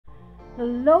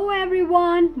Hello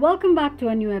everyone, welcome back to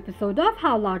a new episode of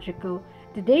How Logical.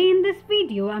 Today in this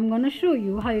video, I'm going to show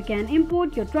you how you can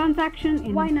import your transaction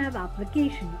in YNAB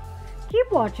application.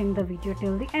 Keep watching the video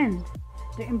till the end.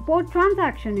 To import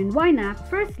transaction in YNAB,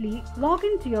 firstly log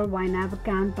into your YNAB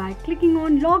account by clicking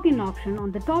on Login option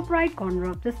on the top right corner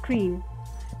of the screen.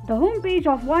 The home page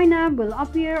of YNAB will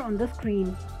appear on the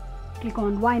screen. Click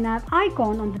on YNAB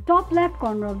icon on the top left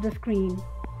corner of the screen.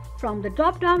 From the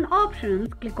drop-down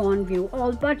options, click on View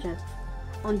All Budgets.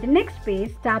 On the next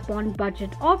page, tap on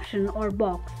Budget option or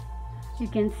box. You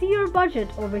can see your budget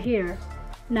over here.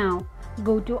 Now,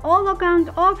 go to All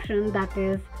Account option, that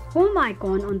is Home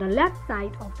icon on the left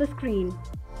side of the screen.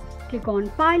 Click on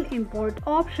File Import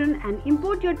option and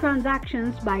import your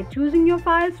transactions by choosing your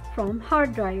files from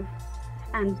hard drive.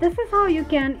 And this is how you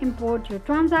can import your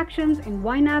transactions in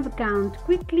YNAB account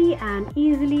quickly and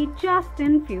easily just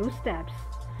in few steps.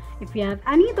 If you have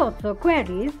any thoughts or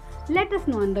queries, let us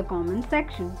know in the comment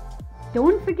section.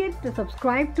 Don't forget to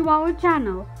subscribe to our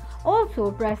channel.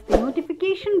 Also press the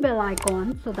notification bell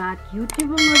icon so that YouTube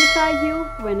will notify you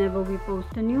whenever we post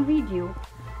a new video.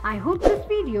 I hope this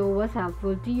video was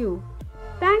helpful to you.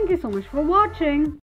 Thank you so much for watching.